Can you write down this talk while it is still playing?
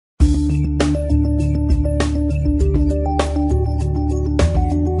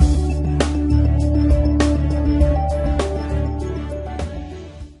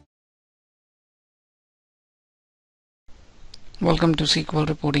Welcome to SQL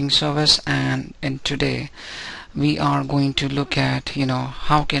Reporting Service, and in today we are going to look at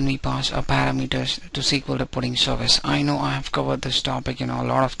how can we pass our parameters to SQL Reporting Service. I know I have covered this topic a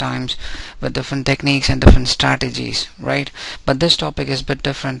lot of times with different techniques and different strategies, right? But this topic is a bit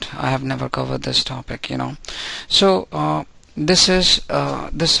different. I have never covered this topic, so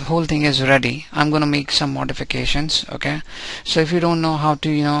this whole thing is ready. I'm gonna make some modifications. Okay, so if you don't know how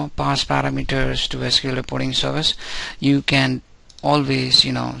to pass parameters to SQL Reporting Service, you can always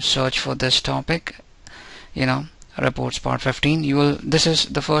search for this topic, reports part 15. This is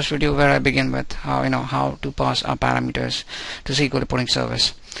the first video where I begin with how to pass our parameters to SQL Reporting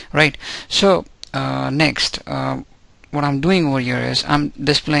Service, right? So next, what I'm doing over here is I'm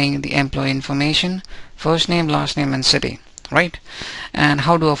displaying the employee information, first name, last name, and city, right? And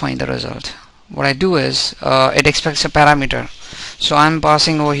how do I find the result? What I do is it expects a parameter, so I'm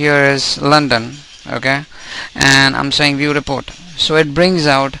passing over here is London, okay, and I'm saying view report, so it brings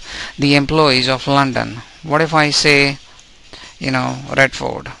out the employees of London. What if I say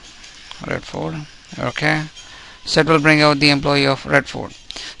Redford, okay, so it will bring out the employee of Redford.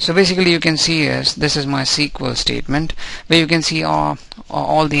 So basically you can see is this is my SQL statement where you can see all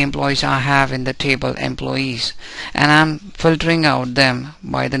the employees I have in the table employees, and I'm filtering out them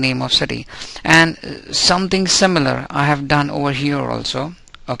by the name of city. And something similar I have done over here also,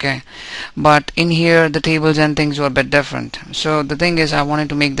 okay, but in here the tables and things were a bit different. So the thing is I wanted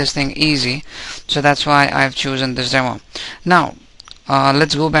to make this thing easy, so that's why I've chosen this demo. Now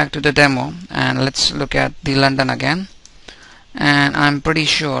let's go back to the demo and let's look at the London again, and I'm pretty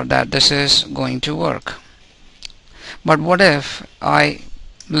sure that this is going to work. But what if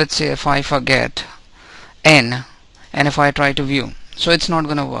let's say if I forget N and if I try to view, so it's not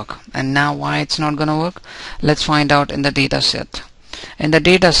gonna work. And now why it's not gonna work, let's find out in the data set. In the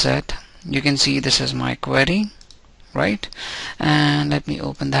data set you can see this is my query, right? And let me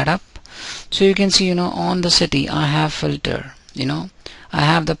open that up. So you can see on the city I have filter, I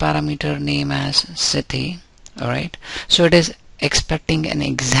have the parameter name as city, alright, so it is expecting an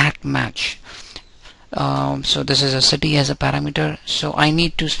exact match. So this is a city as a parameter, so I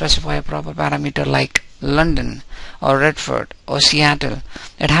need to specify a proper parameter like London or Redford or Seattle.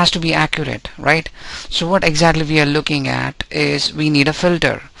 It has to be accurate, right? So what exactly we are looking at is we need a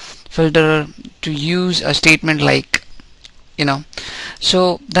filter to use a statement like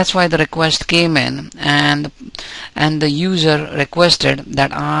so that's why the request came in, and the user requested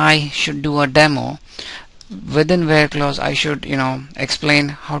that I should do a demo within where clause I should explain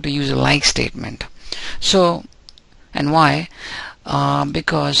how to use a like statement. So, and why?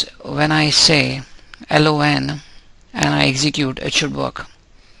 Because when I say LON and I execute, it should work.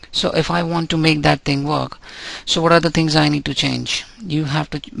 So if I want to make that thing work, so what are the things I need to change? You have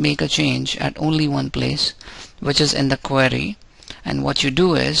to make a change at only one place, which is in the query. And what you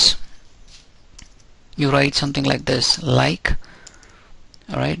do is you write something like this, like,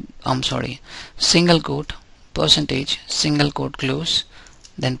 alright, single quote, percentage, single quote close,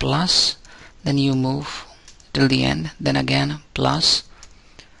 then plus, then you move till the end, then again plus,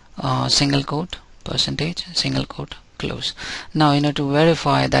 single quote, percentage, single quote, close. Now to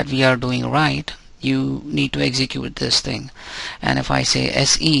verify that we are doing right, you need to execute this thing. And if I say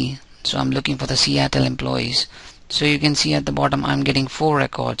SE, so I'm looking for the Seattle employees, so you can see at the bottom I'm getting 4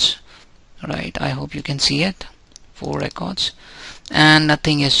 records, right? I hope you can see it, 4 records, and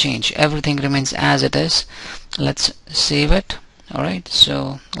nothing has changed, everything remains as it is. Let's save it. Alright,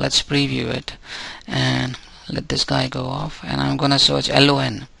 so let's preview it and let this guy go off, and I'm gonna search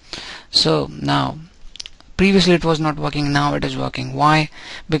LON. So now previously it was not working, now it is working. Why?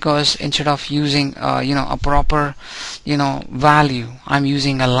 Because instead of using a proper value, I'm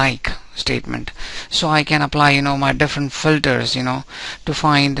using a like statement, so I can apply my different filters to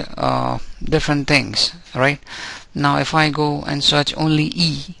find different things, right? Now if I go and search only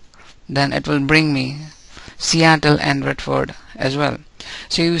E, then it will bring me Seattle and Redford as well.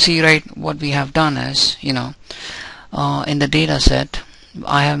 So you see, right, what we have done is in the data set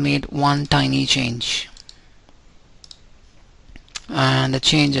I have made one tiny change, and the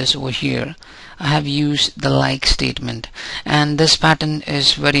change is over here. I have used the like statement, and this pattern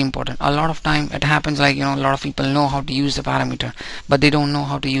is very important. A lot of time it happens like a lot of people know how to use the parameter, but they don't know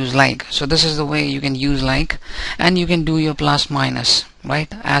how to use like. So this is the way you can use like, and you can do your plus minus,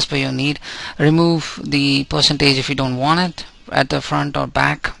 right, as per your need. Remove the percentage if you don't want it at the front or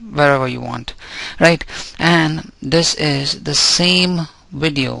back, wherever you want, right? And this is the same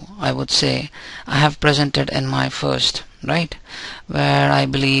video, I would say, I have presented in my first, right, where I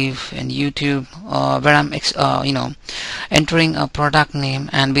believe in YouTube, where I'm entering a product name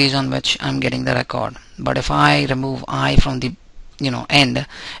and based on which I'm getting the record. But if I remove I from the end,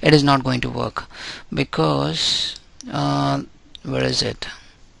 it is not going to work, because where is it?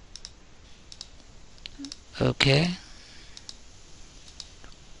 Okay,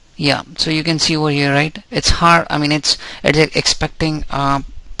 yeah, so you can see over here, right? It's hard. I mean, it's expecting a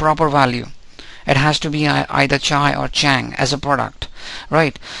proper value. It has to be either Chai or Chang as a product,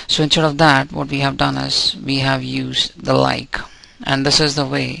 right? So instead of that, what we have done is we have used the like, and this is the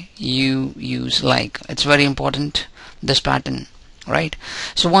way you use like. It's very important, this pattern, right?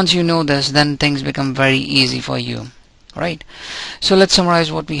 So once you know this, then things become very easy for you, right? So let's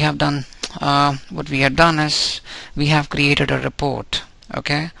summarize what we have done. What we have done is we have created a report.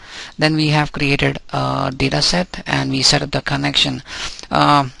 Okay, then we have created a data set and we set up the connection.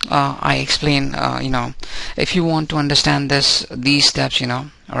 I explain, if you want to understand these steps,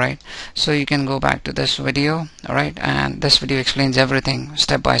 alright, so you can go back to this video, alright, and this video explains everything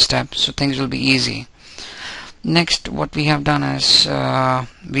step by step, so things will be easy. Next, what we have done is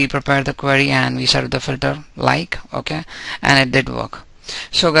we prepared the query and we set up the filter like, okay, and it did work.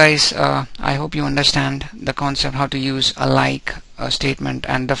 So guys, I hope you understand the concept, how to use a like statement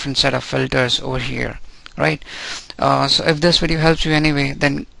and different set of filters over here, right? So if this video helps you anyway,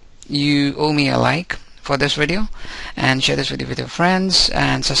 then you owe me a like for this video, and share this video with your friends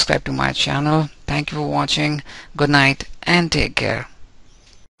and subscribe to my channel. Thank you for watching. Good night and take care.